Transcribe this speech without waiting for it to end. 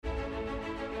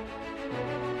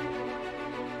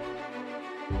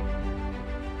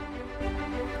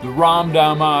The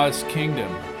Ramdama's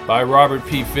Kingdom by Robert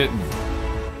P. Fitton.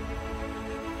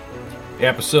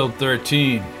 Episode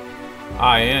 13.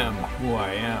 I am who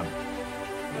I am.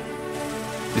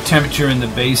 The temperature in the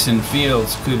basin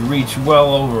fields could reach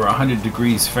well over 100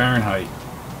 degrees Fahrenheit.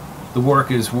 The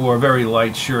workers wore very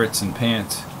light shirts and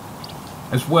pants,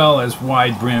 as well as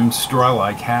wide-brimmed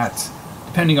straw-like hats.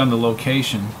 Depending on the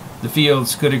location, the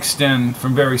fields could extend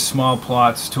from very small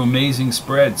plots to amazing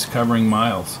spreads covering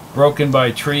miles, broken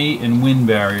by tree and wind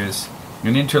barriers,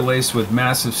 and interlaced with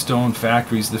massive stone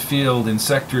factories. The field in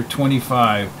Sector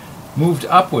 25 moved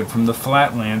upward from the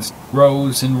flatlands.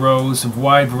 Rows and rows of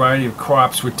wide variety of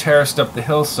crops were terraced up the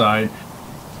hillside.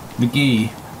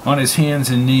 McGee, on his hands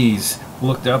and knees,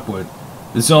 looked upward.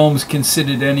 The Zomes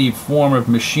considered any form of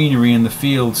machinery in the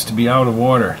fields to be out of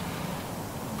order,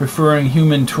 preferring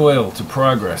human toil to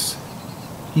progress.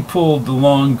 He pulled the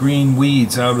long green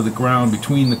weeds out of the ground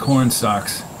between the corn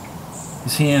stalks.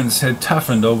 His hands had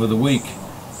toughened over the week,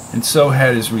 and so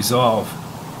had his resolve.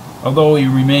 Although he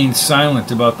remained silent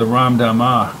about the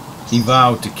Ramdama, he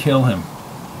vowed to kill him.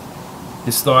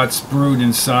 His thoughts brewed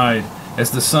inside as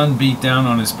the sun beat down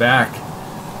on his back,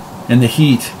 and the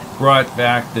heat brought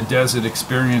back the desert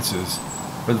experiences.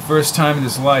 For the first time in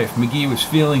his life, McGee was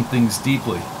feeling things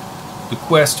deeply, the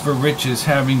quest for riches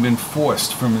having been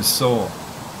forced from his soul.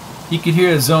 He could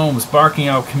hear the Zomes barking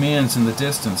out commands in the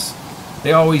distance.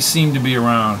 They always seemed to be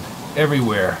around,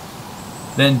 everywhere.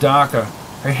 Then Daka,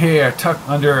 her hair tucked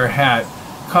under her hat,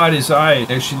 caught his eye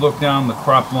as she looked down the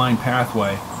crop-lined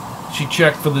pathway. She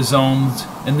checked for the Zomes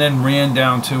and then ran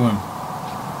down to him.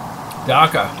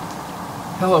 "Daka."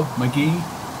 "Hello, McGee.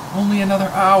 Only another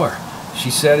hour," she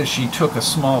said as she took a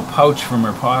small pouch from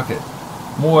her pocket.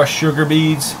 "More sugar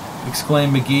beads?"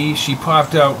 exclaimed McGee. She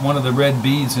popped out one of the red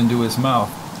beads into his mouth.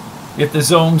 "If the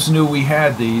Zomes knew we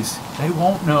had these." "They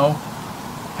won't know.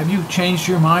 Have you changed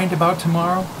your mind about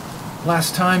tomorrow?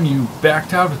 Last time you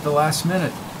backed out at the last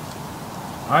minute."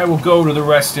 "I will go to the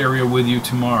rest area with you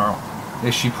tomorrow,"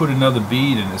 as she put another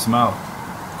bead in his mouth.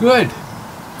 "Good,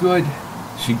 good,"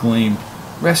 she gleamed.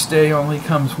 "Rest day only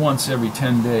comes once every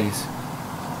 10 days.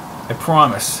 "I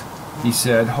promise," he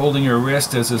said, holding her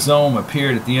wrist as a Zome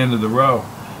appeared at the end of the row.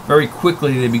 Very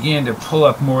quickly they began to pull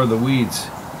up more of the weeds.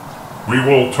 "We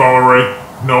will tolerate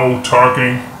no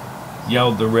talking,"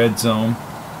 yelled the red Zome.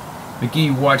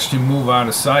 McGee watched him move out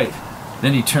of sight.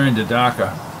 Then he turned to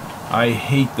Daka. "I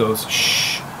hate those."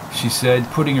 "Shh," she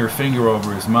said, putting her finger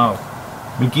over his mouth.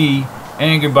 McGee,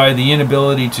 angered by the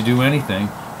inability to do anything,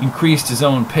 increased his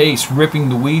own pace, ripping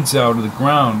the weeds out of the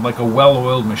ground like a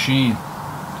well-oiled machine.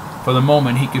 For the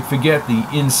moment he could forget the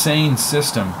insane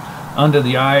system under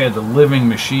the eye of the living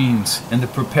machines and the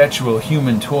perpetual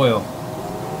human toil.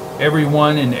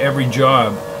 Everyone in every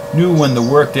job knew when the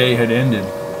workday had ended.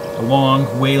 A long,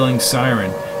 wailing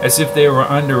siren, as if they were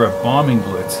under a bombing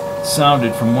blitz,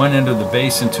 sounded from one end of the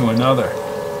basin to another.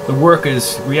 The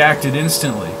workers reacted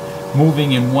instantly,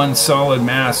 moving in one solid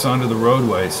mass onto the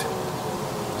roadways.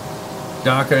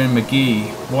 Daka and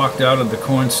McGee walked out of the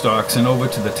corn stalks and over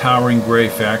to the towering gray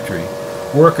factory.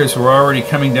 Workers were already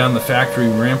coming down the factory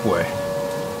rampway.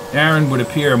 Aaron would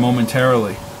appear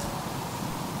momentarily.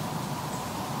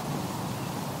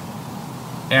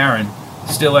 Aaron,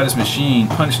 still at his machine,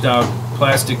 punched out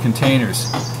plastic containers.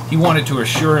 He wanted to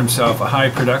assure himself a high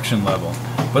production level,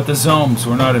 but the Zomes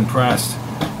were not impressed.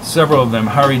 Several of them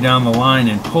hurried down the line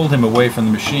and pulled him away from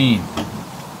the machine.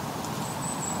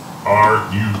 "Are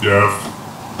you deaf?"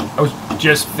 "I was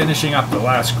just finishing up the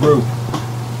last group.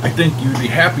 I think you'd be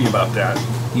happy about that,"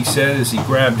 he said as he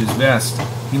grabbed his vest.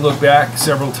 He looked back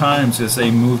several times as they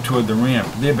moved toward the ramp.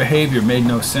 Their behavior made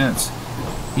no sense.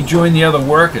 He joined the other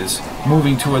workers,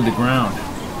 moving toward the ground.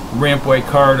 The rampway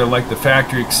corridor, like the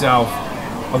factory itself,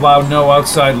 allowed no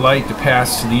outside light to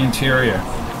pass to the interior.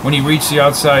 When he reached the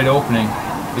outside opening,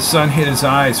 the sun hit his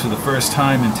eyes for the first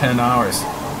time in 10 hours.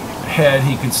 Ahead,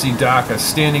 he could see Daka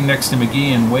standing next to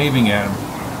McGee and waving at him.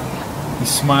 He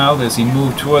smiled as he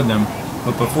moved toward them,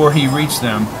 but before he reached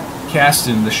them,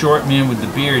 Caston, the short man with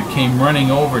the beard, came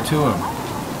running over to him.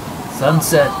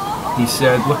 "Sunset," he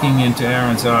said, looking into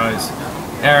Aaron's eyes.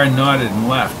 Aaron nodded and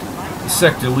left. The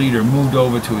sector leader moved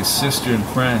over to his sister and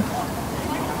friend.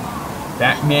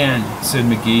 "That man," said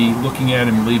McGee, looking at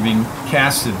him leaving.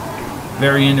 "Caston.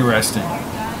 Very interesting."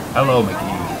 "Hello,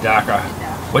 McGee." "Daka.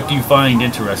 What do you find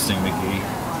interesting, McGee?"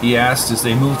 he asked as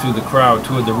they moved through the crowd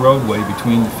toward the roadway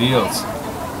between the fields.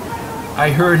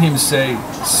 "I heard him say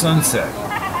sunset,"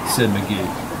 said McGee.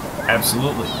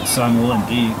 "Absolutely. The sun will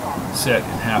indeed set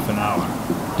in half an hour."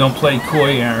 "Don't play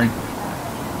coy, Aaron.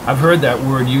 I've heard that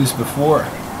word used before."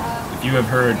 "If you have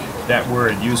heard that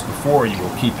word used before, you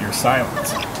will keep your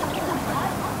silence."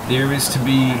 There is to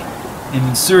be an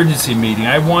insurgency meeting.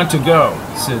 I want to go,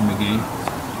 said McGee.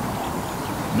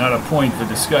 Not a point for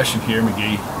discussion here,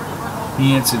 McGee,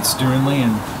 he answered sternly,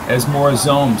 and as more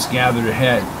Zomes gathered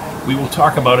ahead, we will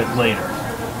talk about it later.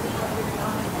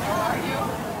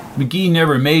 McGee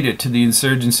never made it to the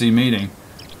insurgency meeting,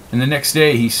 and the next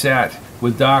day he sat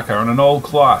with Docker on an old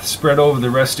cloth spread over the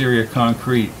rest area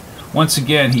concrete. Once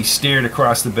again he stared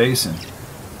across the basin.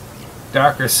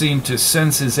 Docker seemed to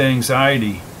sense his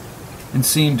anxiety and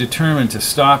seemed determined to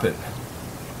stop it.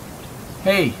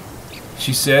 "Hey,"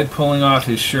 she said, pulling off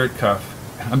his shirt cuff.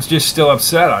 "I'm just still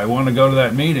upset. I want to go to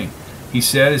that meeting," he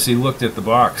said as he looked at the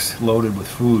box loaded with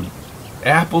food.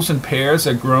 "Apples and pears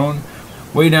are grown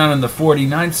way down in the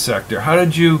 49th sector. How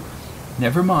did you—"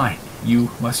 "Never mind.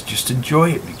 You must just enjoy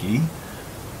it, McGee.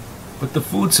 But the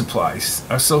food supplies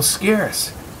are so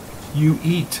scarce." "You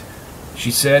eat,"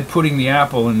 she said, putting the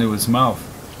apple into his mouth.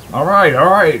 All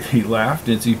right, he laughed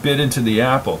as he bit into the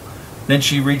apple. Then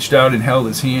she reached out and held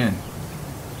his hand.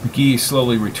 McGee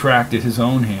slowly retracted his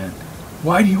own hand.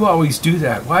 "Why do you always do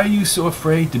that? Why are you so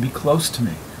afraid to be close to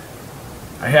me?"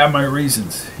 "I have my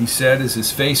reasons," he said as his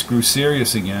face grew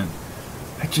serious again.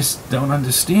 "I just don't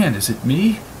understand. Is it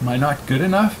me? Am I not good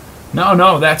enough?"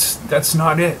 No, that's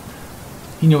not it."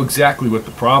 He knew exactly what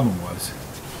the problem was.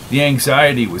 The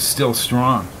anxiety was still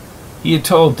strong. He had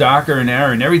told Docker and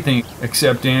Aaron everything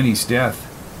except Annie's death.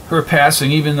 Her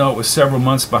passing, even though it was several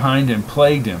months behind him,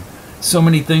 plagued him. So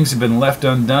many things had been left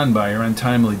undone by her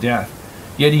untimely death.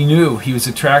 Yet he knew he was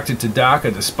attracted to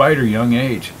Docker despite her young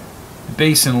age. The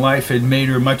basin life had made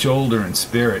her much older in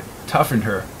spirit, toughened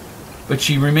her, but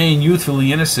she remained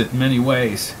youthfully innocent in many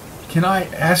ways. "Can I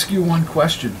ask you one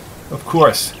question?" "Of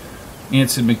course,"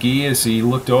 answered McGee as he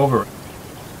looked over.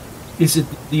 "Is it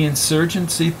the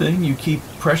insurgency thing? You keep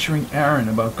pressuring Aaron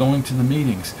about going to the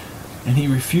meetings, and he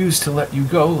refused to let you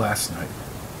go last night."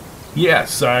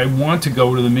 "Yes, I want to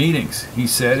go to the meetings," he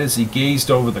said as he gazed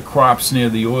over the crops near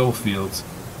the oil fields.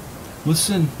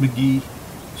 "Listen, McGee,"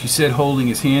 she said, holding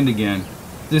his hand again.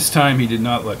 This time he did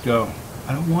not let go.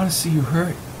 "I don't want to see you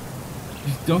hurt.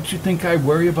 Don't you think I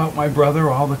worry about my brother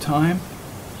all the time?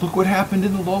 Look what happened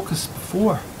in the Locust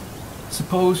before.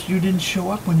 Suppose you didn't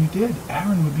show up when you did.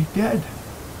 Aaron would be dead."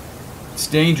 "It's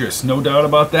dangerous, no doubt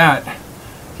about that,"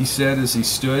 he said as he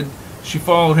stood. She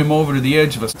followed him over to the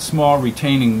edge of a small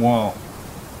retaining wall.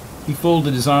 He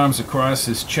folded his arms across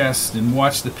his chest and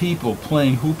watched the people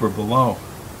playing hooper below.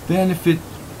 "Then if it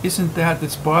isn't that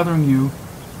that's bothering you,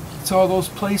 it's all those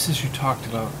places you talked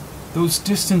about. Those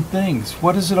distant things.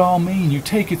 What does it all mean? You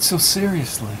take it so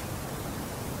seriously."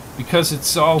 "Because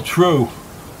it's all true,"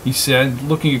 he said,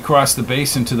 looking across the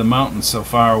basin to the mountains so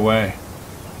far away.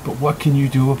 "But what can you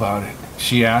do about it?"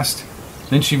 she asked.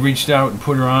 Then she reached out and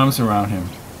put her arms around him.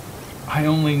 "I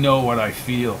only know what I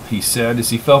feel," he said as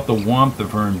he felt the warmth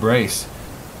of her embrace.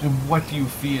 "And what do you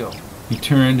feel?" He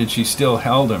turned and she still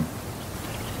held him.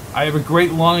 "I have a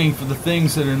great longing for the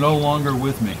things that are no longer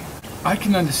with me." "I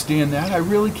can understand that. I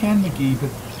really can, McGee,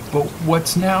 but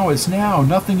what's now is now.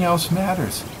 Nothing else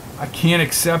matters." "I can't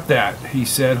accept that," he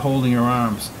said, holding her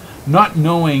arms. "Not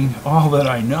knowing all that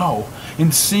I know,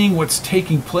 and seeing what's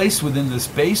taking place within this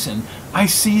basin, I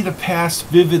see the past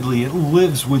vividly. It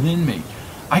lives within me.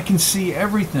 I can see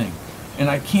everything, and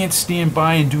I can't stand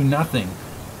by and do nothing.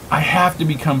 I have to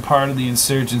become part of the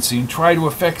insurgency and try to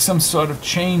effect some sort of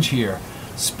change here,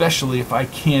 especially if I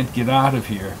can't get out of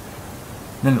here.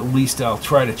 Then at least I'll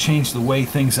try to change the way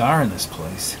things are in this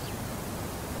place."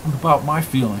 "What about my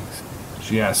feelings?"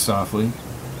 she asked softly.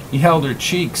 He held her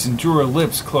cheeks and drew her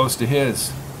lips close to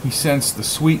his. He sensed the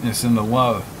sweetness and the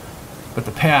love. But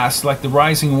the past, like the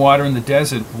rising water in the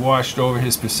desert, washed over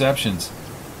his perceptions.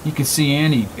 He could see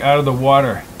Annie out of the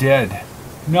water, dead.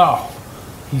 "No,"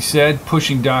 he said,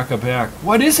 pushing Docker back.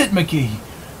 "What is it, McGee?"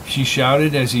 she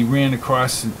shouted as he ran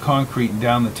across the concrete and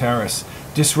down the terrace,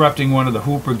 disrupting one of the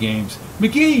hooper games.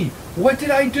 "McGee, what did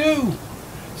I do?"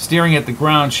 Staring at the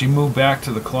ground, she moved back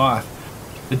to the cloth.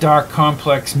 The dark,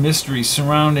 complex mystery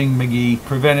surrounding McGee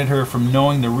prevented her from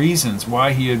knowing the reasons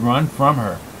why he had run from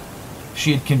her.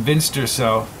 She had convinced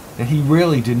herself that he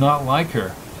really did not like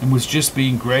her and was just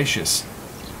being gracious.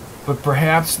 But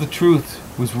perhaps the truth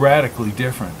was radically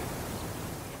different.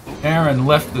 Aaron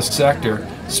left the sector,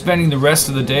 spending the rest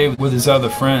of the day with his other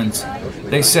friends.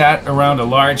 They sat around a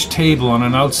large table on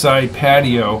an outside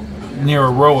patio near a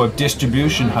row of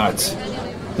distribution huts.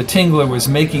 The tingler was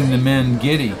making the men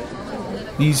giddy.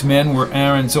 These men were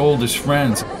Aaron's oldest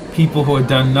friends, people who had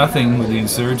done nothing with the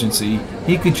insurgency.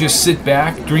 He could just sit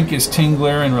back, drink his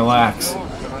tingler, and relax.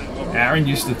 "Aaron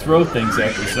used to throw things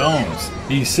at the zones."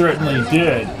 "He certainly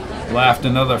did," laughed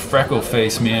another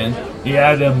freckle-faced man. He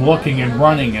had them looking and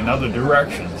running in other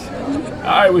directions.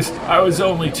 I was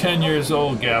only 10 years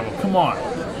old, Gavel. Come on,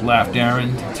 laughed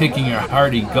Aaron, taking a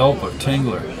hearty gulp of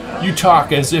Tingler. You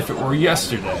talk as if it were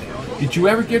yesterday. Did you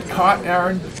ever get caught,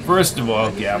 Aaron? First of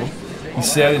all, Gavel, he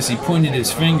said as he pointed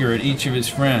his finger at each of his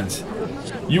friends.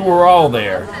 You were all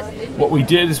there. What we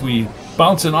did is we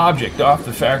bounced an object off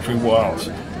the factory walls,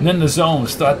 and then the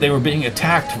Zones thought they were being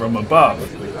attacked from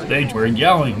above. They were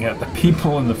yelling at the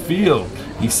people in the field,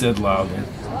 he said loudly.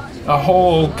 A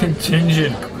whole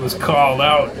contingent was called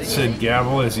out, said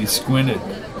Gavel as he squinted.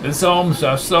 The Zones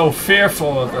are so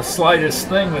fearful of the slightest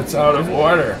thing that's out of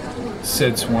order,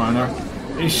 said Swanner.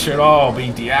 They should all be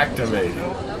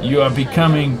deactivated. You are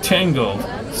becoming tingled,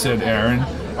 said Aaron,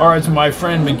 or as my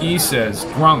friend McGee says,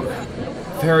 drunk.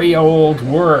 Very old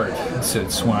word, said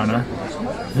Swanner.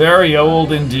 Very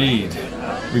old indeed,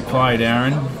 replied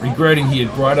Aaron, regretting he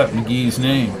had brought up McGee's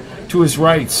name. To his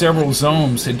right, several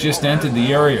Zones had just entered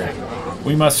the area.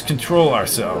 We must control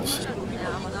ourselves.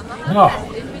 No,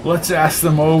 let's ask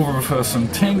them over for some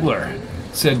Tingler,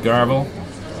 said Garble.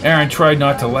 Aaron tried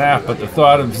not to laugh, but the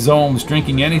thought of Zones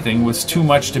drinking anything was too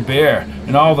much to bear,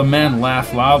 and all the men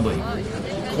laughed loudly.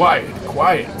 Quiet,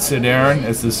 quiet, said Aaron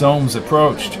as the Zones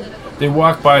approached. They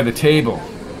walked by the table,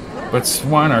 but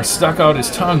Swanner stuck out his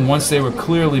tongue once they were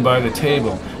clearly by the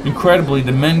table. Incredibly,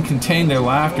 the men contained their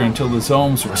laughter until the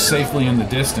Zones were safely in the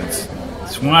distance.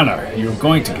 Swanner, you're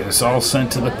going to get us all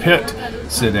sent to the pit,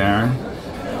 said Aaron.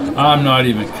 I'm not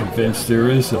even convinced there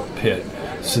is a pit,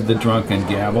 said the drunken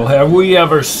Gavel. Have we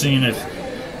ever seen it?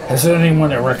 Has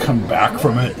anyone ever come back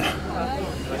from it?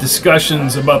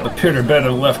 Discussions about the pit are better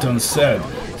left unsaid,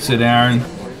 said Aaron.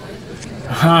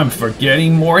 I'm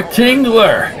forgetting more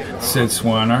Tingler, said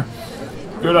Swanner.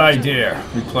 Good idea,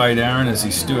 replied Aaron as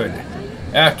he stood.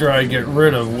 After I get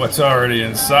rid of what's already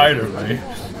inside of me.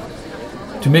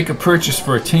 To make a purchase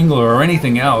for a Tingler or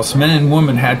anything else, men and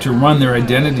women had to run their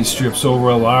identity strips over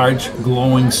a large,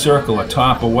 glowing circle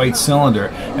atop a white cylinder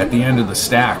at the end of the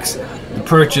stacks. The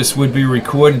purchase would be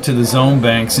recorded to the Zone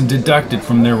banks and deducted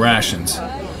from their rations.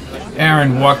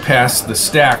 Aaron walked past the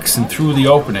stacks and through the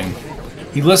opening.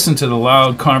 He listened to the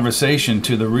loud conversation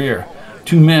to the rear.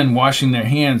 Two men washing their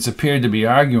hands appeared to be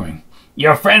arguing.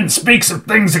 Your friend speaks of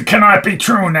things that cannot be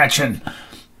true, Netchin.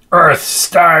 Earth,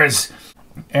 stars.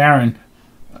 Aaron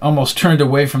almost turned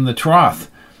away from the trough.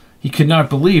 He could not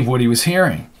believe what he was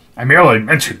hearing. I merely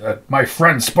mentioned that my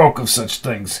friend spoke of such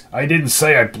things. I didn't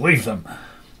say I believe them.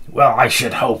 Well, I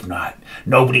should hope not.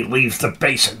 Nobody leaves the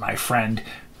basin, my friend,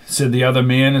 said the other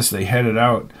man as they headed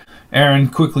out. Aaron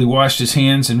quickly washed his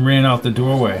hands and ran out the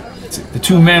doorway. The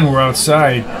two men were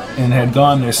outside and had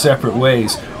gone their separate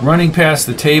ways. Running past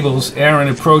the tables, Aaron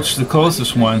approached the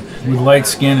closest one with light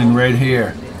skin and red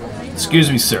hair.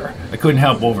 Excuse me, sir. I couldn't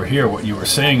help overhear what you were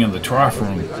saying in the trough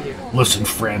room. Listen,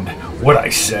 friend, what I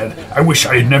said, I wish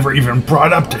I had never even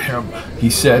brought up to him, he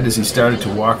said as he started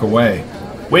to walk away.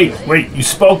 Wait, you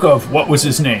spoke of, what was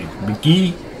his name,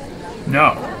 McGee?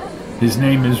 No, his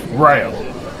name is Rail.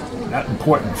 Not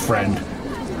important, friend.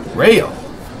 Rail?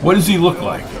 What does he look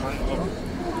like?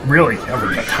 Really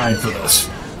haven't got time for this.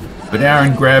 But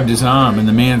Aaron grabbed his arm and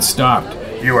the man stopped.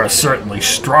 You are certainly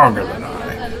stronger than I.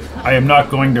 I am not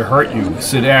going to hurt you,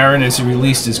 said Aaron as he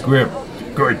released his grip.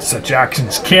 Good, such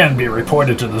actions can be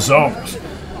reported to the Zones.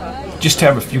 Just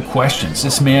have a few questions.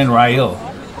 This man Rail,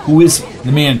 who is he?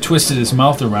 The man twisted his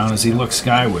mouth around as he looked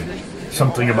skyward.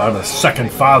 Something about a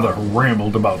second father who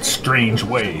rambled about strange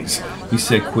ways, he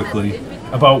said quickly.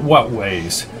 About what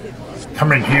ways?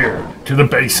 Coming here, to the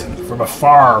basin, from a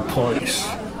far place.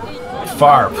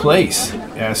 Far place?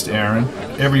 Asked Aaron.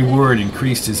 Every word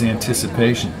increased his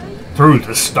anticipation. Through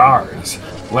the stars,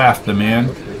 laughed the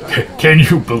man. Can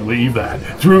you believe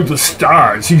that? Through the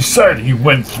stars. He said he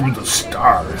went through the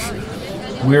stars.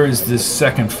 Where is this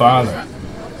second father?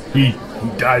 He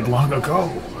died long ago.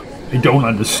 I don't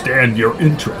understand your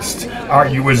interest. Are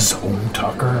you a Zone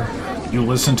Tucker? You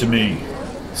listen to me,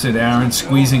 said Aaron,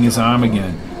 squeezing his arm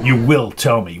again. You will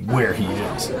tell me where he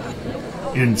is.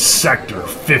 In Sector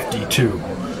 52.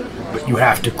 But you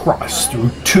have to cross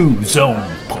through 2 zone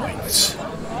points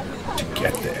to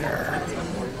get there.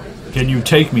 Can you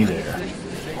take me there?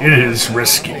 It is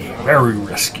risky, very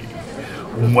risky.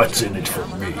 What's in it for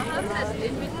me?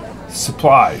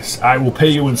 Supplies. I will pay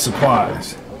you in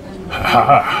supplies. Ha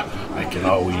ha. I can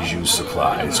always use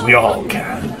supplies. We all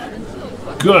can.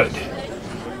 Good.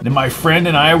 Then my friend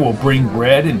and I will bring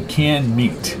bread and canned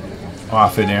meat,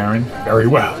 offered Aaron. Very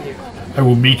well. I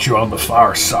will meet you on the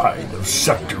far side of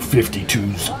Sector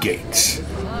 52's gates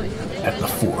at the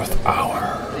 4th hour.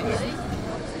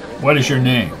 What is your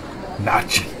name?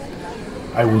 Natchin.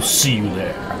 I will see you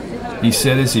there. he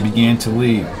said as he began to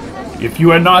leave. If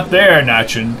you are not there,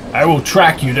 Nachin, I will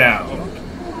track you down.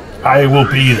 I will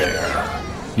be there,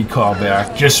 he called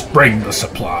back. Just bring the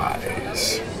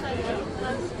supplies.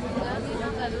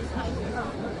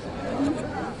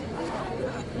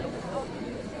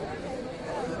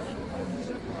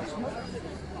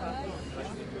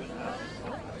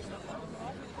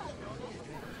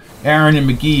 Aaron and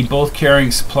McGee, both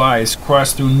carrying supplies,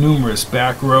 crossed through numerous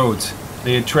back roads.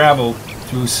 They had traveled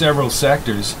through several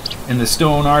sectors, and the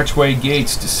stone archway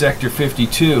gates to Sector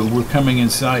 52 were coming in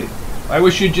sight. "I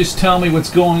wish you'd just tell me what's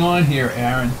going on here,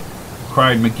 Aaron,"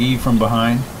 cried McGee from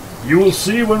behind. You will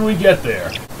see when we get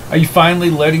there. "Are you finally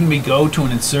letting me go to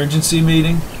an insurgency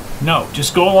meeting?" No,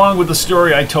 just go along with the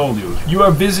story I told you. "You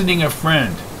are visiting a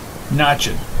friend,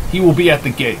 Nachin. He will be at the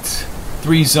gates."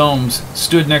 3 Zomes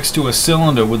stood next to a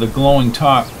cylinder with a glowing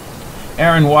top.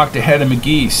 Aaron walked ahead of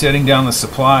McGee, setting down the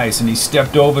supplies, and he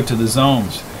stepped over to the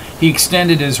Zomes. He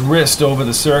extended his wrist over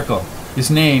the circle.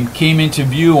 His name came into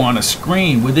view on a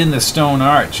screen within the stone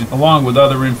arch, along with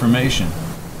other information.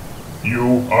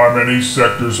 You are many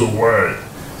sectors away,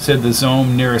 said the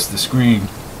Zome nearest the screen.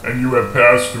 And you have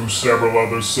passed through several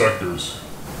other sectors.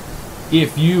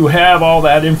 If you have all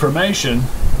that information,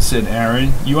 said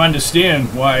Aaron, you understand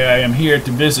why I am here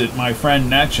to visit my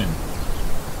friend Nachin.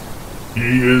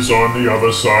 He is on the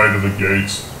other side of the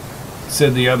gates,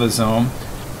 said the other Zome.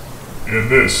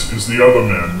 And this is the other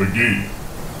man, McGee.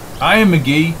 I am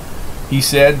McGee, he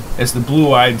said, as the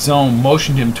blue-eyed Zome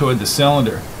motioned him toward the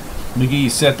cylinder.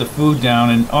 McGee set the food down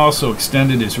and also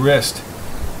extended his wrist.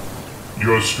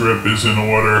 Your strip is in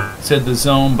order, said the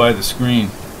Zome by the screen.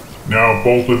 Now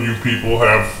both of you people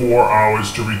have 4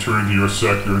 hours to return to your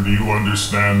sector. Do you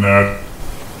understand that?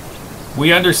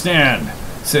 We understand,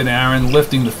 said Aaron,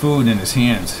 lifting the food in his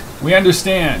hands. We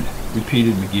understand,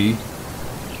 repeated McGee.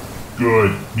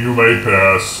 Good. You may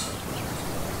pass.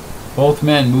 Both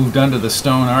men moved under the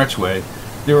stone archway.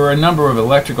 There were a number of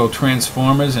electrical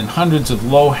transformers and hundreds of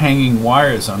low-hanging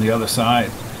wires on the other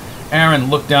side. Aaron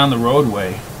looked down the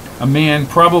roadway. A man,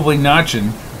 probably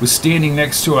Nachin, was standing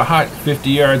next to a hut 50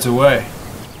 yards away.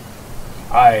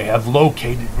 I have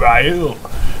located Rael.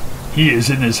 He is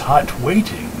in his hut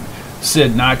waiting,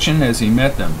 said Nachin as he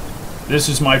met them. This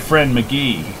is my friend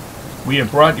McGee. We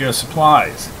have brought your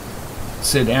supplies,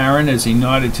 said Aaron as he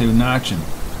nodded to Nachin.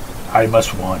 I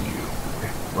must warn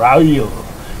you, Rael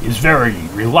is very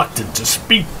reluctant to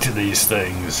speak to these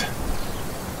things.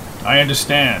 I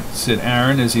understand, said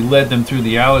Aaron as he led them through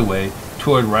the alleyway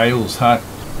toward Rael's hut.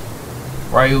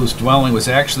 Rael's dwelling was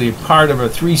actually a part of a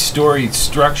 3-storied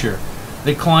structure.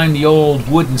 They climbed the old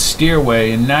wooden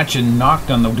stairway and Nachin knocked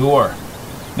on the door.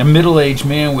 A middle-aged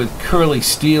man with curly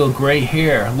steel gray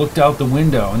hair looked out the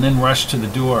window and then rushed to the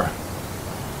door.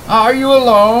 Are you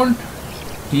alone?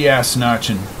 He asked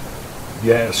Nachin.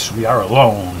 Yes, we are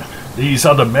alone. These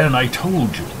are the men I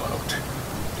told you about.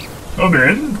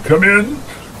 Come in,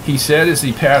 he said as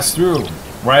he passed through.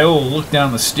 Rael looked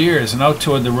down the stairs and out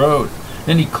toward the road.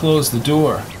 Then he closed the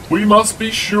door. We must be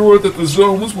sure that the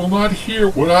Zones will not hear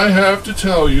what I have to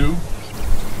tell you.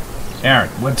 Aaron,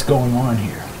 what's going on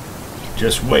here?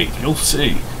 Just wait, you'll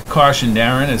see, cautioned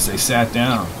Aaron as they sat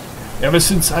down. Ever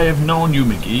since I have known you,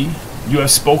 McGee, you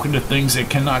have spoken to things that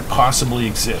cannot possibly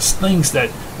exist, things that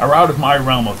are out of my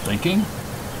realm of thinking.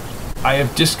 I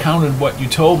have discounted what you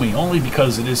told me only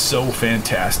because it is so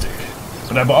fantastic,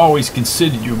 but I've always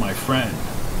considered you my friend.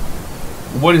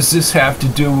 What does this have to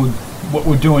do with what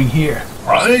we're doing here?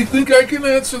 I think I can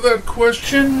answer that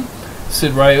question,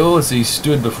 said Rael as he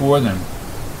stood before them.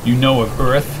 You know of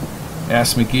Earth?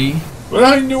 Asked McGee. But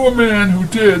I knew a man who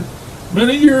did,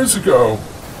 many years ago,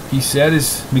 he said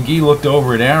as McGee looked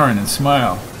over at Aaron and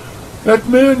smiled. That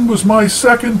man was my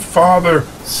second father.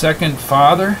 Second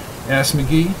father? Asked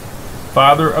McGee.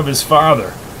 Father of his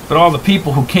father. But all the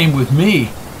people who came with me,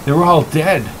 they were all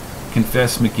dead,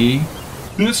 confessed McGee.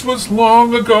 This was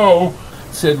long ago,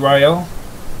 said Rael.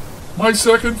 My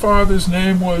second father's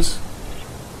name was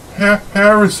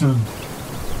Harrison.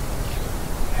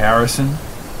 Harrison?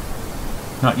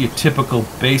 Not your typical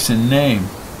basin name,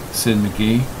 said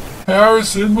McGee.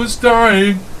 Harrison was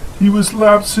dying. He was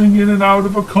lapsing in and out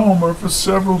of a coma for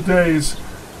several days.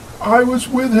 I was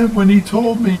with him when he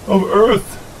told me of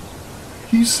Earth.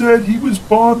 He said he was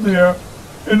born there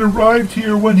and arrived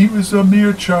here when he was a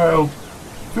mere child,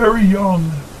 very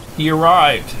young. He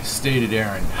arrived, stated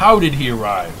Aaron. How did he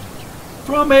arrive?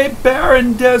 From a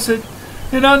barren desert,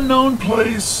 an unknown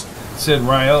place, said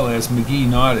Rael as McGee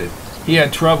nodded. He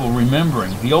had trouble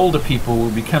remembering. The older people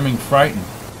were becoming frightened.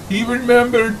 He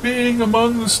remembered being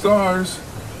among the stars,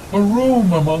 a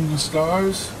room among the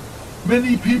stars,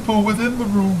 many people within the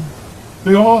room.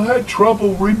 They all had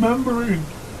trouble remembering.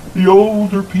 The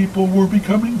older people were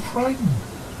becoming frightened.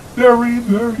 Very,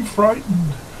 very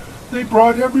frightened. They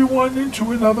brought everyone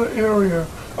into another area,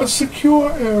 a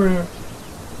secure area,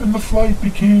 and the flight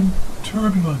became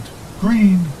turbulent.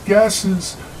 Green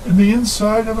gases in the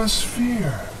inside of a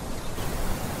sphere.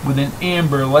 With an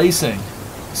amber lacing,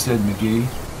 said McGee.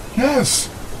 Yes,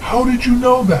 how did you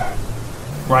know that?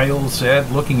 Raoul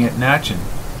said, looking at Natchin.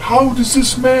 How does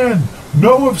this man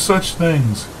know of such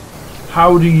things?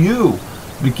 How do you?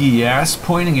 McGee asked,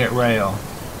 pointing at Raoul.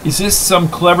 Is this some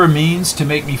clever means to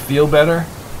make me feel better?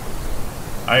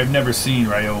 I have never seen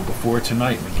Raoul before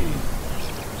tonight, McGee.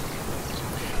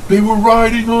 They were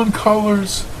riding on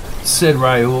colors, said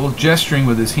Raoul, gesturing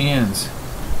with his hands.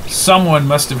 Someone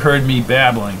must have heard me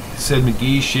babbling, said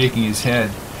McGee, shaking his head.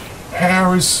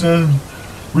 Harrison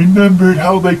remembered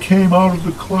how they came out of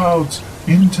the clouds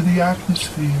into the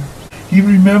atmosphere. He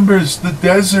remembers the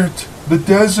desert.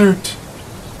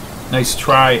 Nice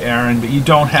try, Aaron, but you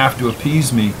don't have to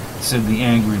appease me, said the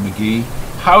angry McGee.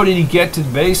 How did he get to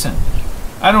the basin?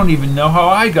 I don't even know how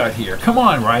I got here. Come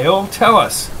on, Raoul, tell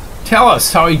us. Tell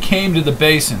us how he came to the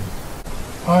basin.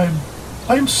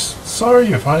 I'm sorry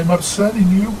if I'm upsetting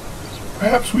you.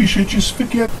 Perhaps we should just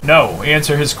forget. No,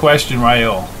 answer his question,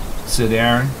 Raoul, said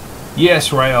Aaron.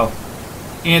 Yes, Raoul.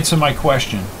 Answer my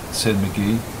question, said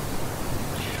McGee.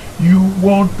 You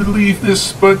won't believe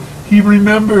this, but he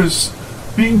remembers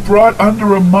being brought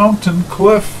under a mountain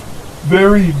cliff.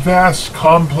 Very vast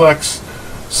complex.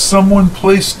 Someone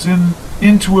placed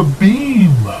into a beam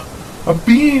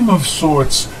of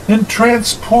sorts, and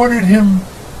transported him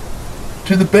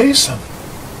to the basin.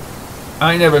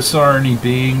 I never saw any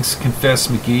beings, confessed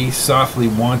McGee, softly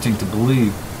wanting to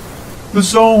believe. The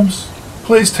Zomes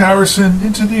placed Harrison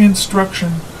into the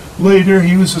instruction. Later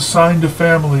he was assigned a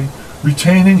family,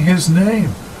 retaining his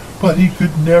name, but he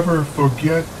could never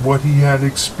forget what he had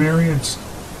experienced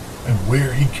and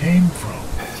where he came from.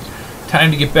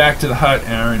 Time to get back to the hut,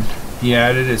 Aaron, he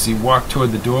added as he walked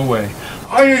toward the doorway.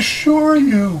 I assure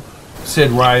you,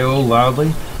 said Raoul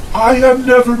loudly, I have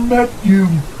never met you,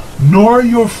 nor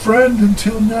your friend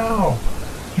until now.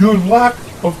 Your lack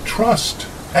of trust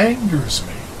angers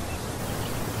me.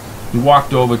 He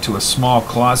walked over to a small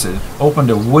closet, opened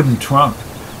a wooden trunk.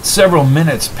 Several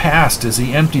minutes passed as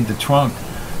he emptied the trunk.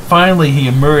 Finally, he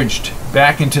emerged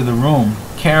back into the room,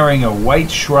 carrying a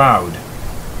white shroud.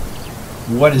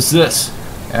 What is this?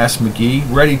 Asked McGee,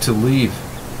 ready to leave.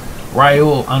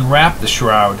 Raoul unwrapped the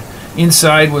shroud.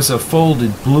 Inside was a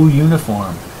folded blue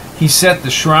uniform. He set the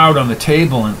shroud on the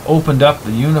table and opened up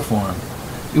the uniform.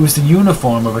 It was the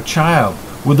uniform of a child,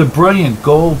 with a brilliant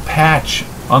gold patch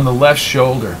on the left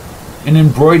shoulder. An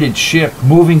embroidered ship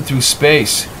moving through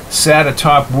space sat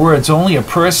atop words only a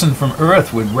person from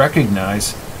Earth would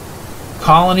recognize.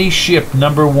 Colony Ship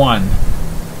Number 1,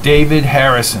 David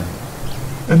Harrison.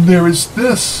 And there is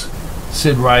this,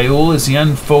 said Raoul as he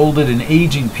unfolded an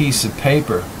aging piece of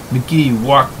paper. McGee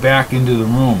walked back into the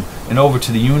room and over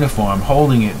to the uniform,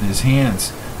 holding it in his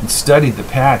hands, and studied the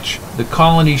patch. The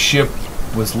colony ship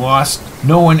was lost.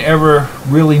 No one ever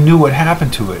really knew what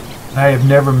happened to it. I have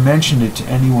never mentioned it to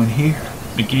anyone here.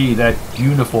 McGee, that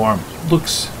uniform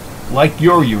looks like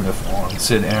your uniform,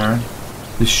 said Aaron.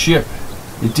 The ship,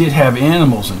 it did have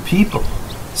animals and people,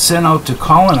 sent out to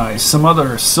colonize some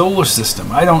other solar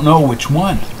system. I don't know which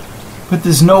one. But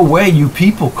there's no way you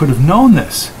people could have known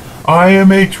this. I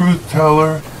am a truth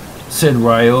teller, said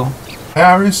Raoul.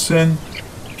 Harrison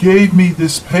gave me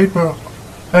this paper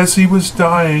as he was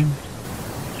dying.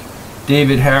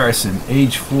 David Harrison,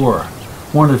 age 4,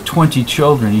 one of 20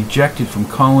 children ejected from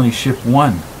Colony Ship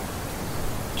 1,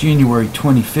 January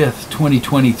 25th,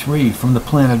 2023, from the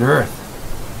planet Earth.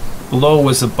 Below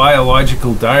was a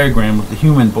biological diagram of the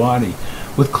human body,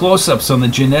 with close-ups on the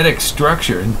genetic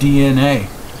structure and DNA,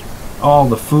 all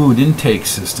the food intake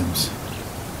systems.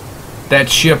 That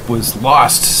ship was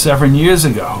lost 7 years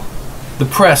ago. The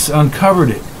press uncovered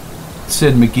it,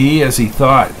 said McGee as he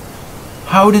thought.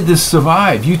 How did this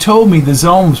survive? You told me the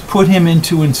Zomes put him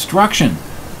into instruction.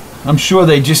 I'm sure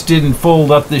they just didn't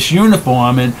fold up this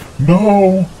uniform and...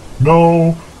 No.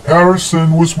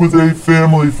 Harrison was with a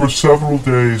family for several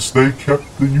days. They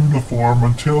kept the uniform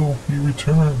until he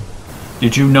returned.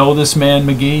 Did you know this man,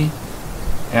 McGee?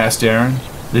 Asked Aaron.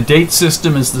 The date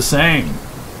system is the same.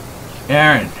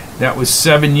 Aaron, that was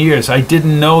 7 years. I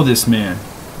didn't know this man.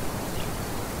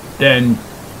 Then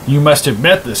you must have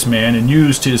met this man and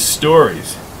used his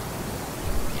stories.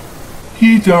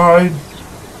 He died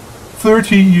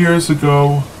 30 years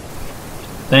ago.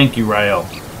 Thank you, Raoul.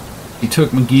 He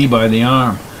took McGee by the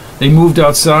arm. They moved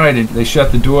outside and they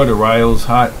shut the door to Raoul's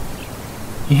hut.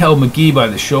 He held McGee by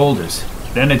the shoulders.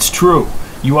 Then it's true.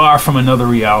 You are from another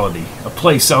reality, a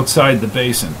place outside the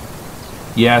basin.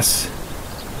 Yes,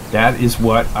 that is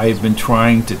what I have been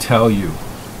trying to tell you.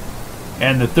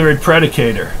 And the third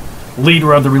predicator,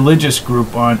 leader of the religious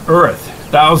group on Earth,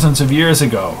 thousands of years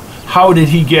ago. How did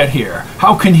he get here?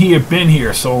 How can he have been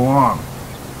here so long?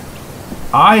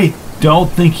 I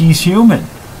don't think he's human.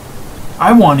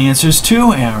 I want answers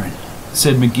too, Aaron,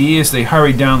 said McGee as they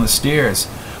hurried down the stairs.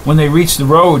 When they reached the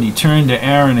road, he turned to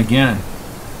Aaron again.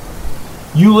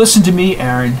 You listen to me,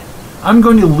 Aaron. I'm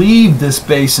going to leave this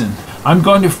basin. I'm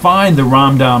going to find the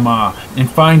Ramdama and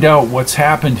find out what's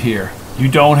happened here. You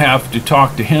don't have to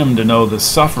talk to him to know the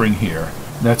suffering here.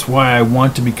 That's why I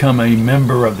want to become a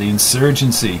member of the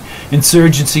insurgency.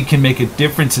 Insurgency can make a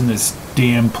difference in this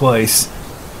damn place.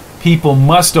 People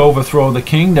must overthrow the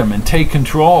kingdom and take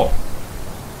control.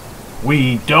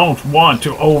 We don't want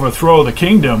to overthrow the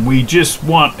kingdom. We just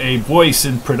want a voice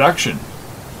in production.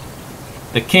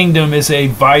 The kingdom is a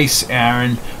vice,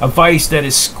 Aaron. A vice that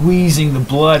is squeezing the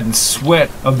blood and sweat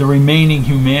of the remaining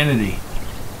humanity.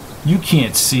 You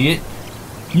can't see it.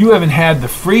 You haven't had the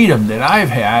freedom that I've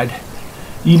had.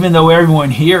 Even though everyone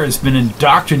here has been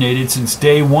indoctrinated since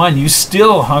day one, you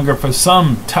still hunger for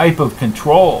some type of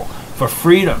control, for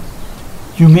freedom.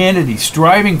 Humanity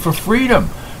striving for freedom.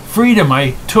 Freedom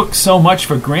I took so much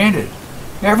for granted.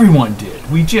 Everyone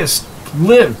did. We just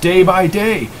lived day by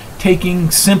day, taking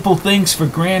simple things for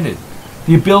granted.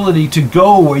 The ability to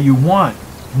go where you want,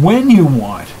 when you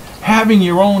want, having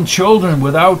your own children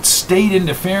without state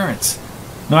interference.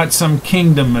 Not some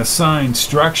kingdom-assigned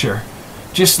structure.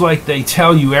 Just like they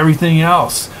tell you everything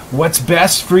else. What's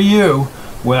best for you?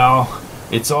 Well,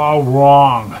 it's all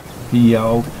wrong, he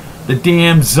yelled. The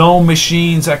damn zone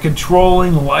machines are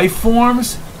controlling life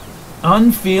forms?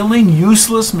 Unfeeling,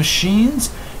 useless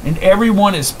machines? And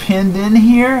everyone is pinned in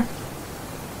here?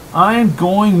 I'm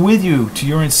going with you to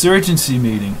your insurgency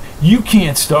meeting. You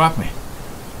can't stop me.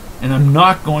 And I'm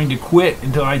not going to quit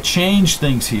until I change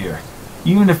things here.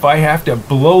 Even if I have to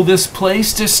blow this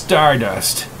place to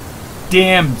stardust.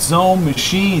 Damn zone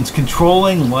machines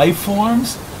controlling life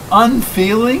forms?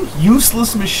 Unfeeling,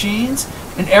 useless machines?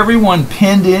 And everyone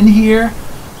pinned in here?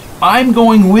 I'm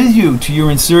going with you to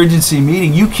your insurgency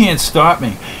meeting. You can't stop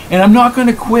me. And I'm not going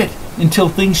to quit until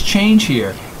things change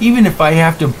here, even if I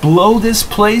have to blow this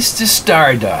place to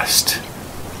stardust.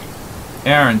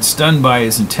 Aaron, stunned by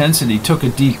his intensity, took a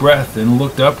deep breath and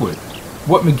looked upward.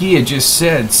 What McGee had just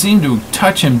said seemed to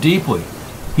touch him deeply.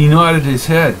 He nodded his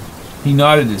head.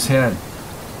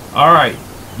 All right,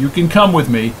 you can come with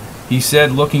me, he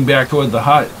said, looking back toward the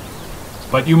hut.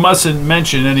 But you mustn't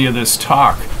mention any of this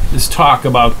talk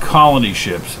about colony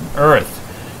ships and Earth.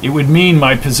 It would mean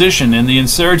my position in the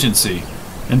insurgency,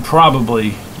 and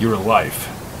probably your life.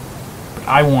 But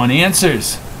I want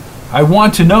answers. I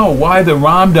want to know why the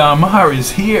Ramdama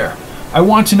is here. I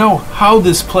want to know how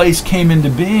this place came into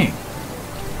being.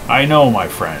 I know, my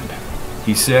friend,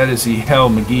 he said as he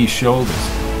held McGee's shoulders.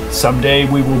 Someday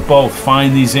we will both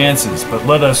find these answers, but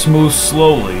let us move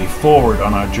slowly forward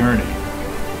on our journey.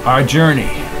 Our journey,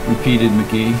 repeated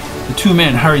McGee. The two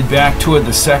men hurried back toward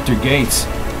the sector gates.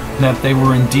 That they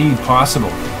were indeed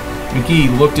possible.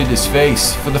 McGee looked at his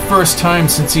face. For the first time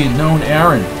since he had known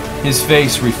Aaron, his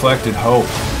face reflected hope.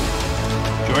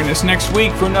 Join us next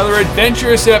week for another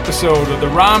adventurous episode of the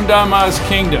Ramdama's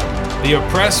Kingdom, the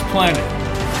Oppressed Planet.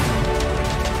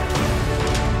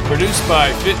 Produced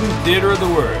by Fitton Theater of the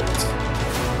Word.